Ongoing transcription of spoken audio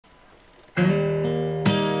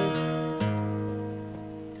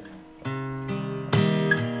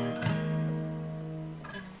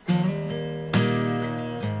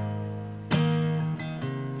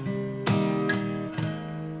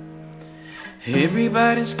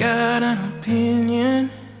Everybody's got an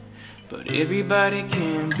opinion, but everybody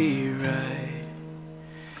can't be right.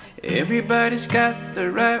 Everybody's got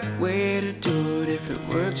the right way to do it. If it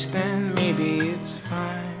works, then maybe it's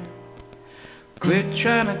fine. Quit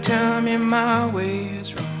trying to tell me my way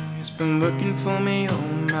is wrong. It's been working for me all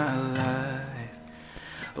my life.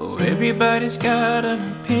 Oh, everybody's got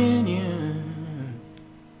an opinion,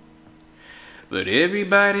 but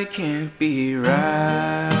everybody can't be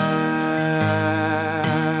right.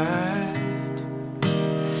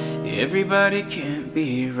 Everybody can't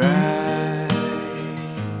be right.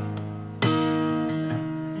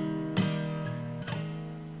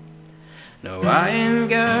 No, I ain't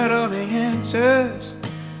got all the answers,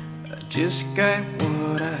 I just got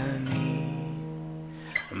what I need.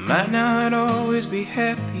 I might not always be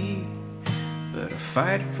happy, but I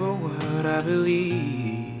fight for what I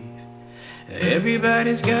believe.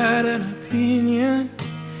 Everybody's got an opinion,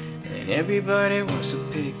 and everybody wants to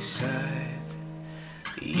pick sides.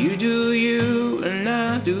 You do you and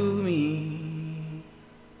I do me,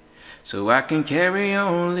 so I can carry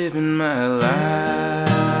on living my life.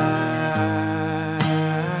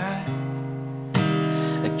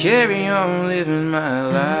 I carry on living my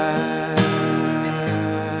life,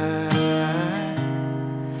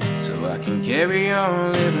 so I can carry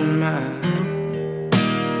on living my life.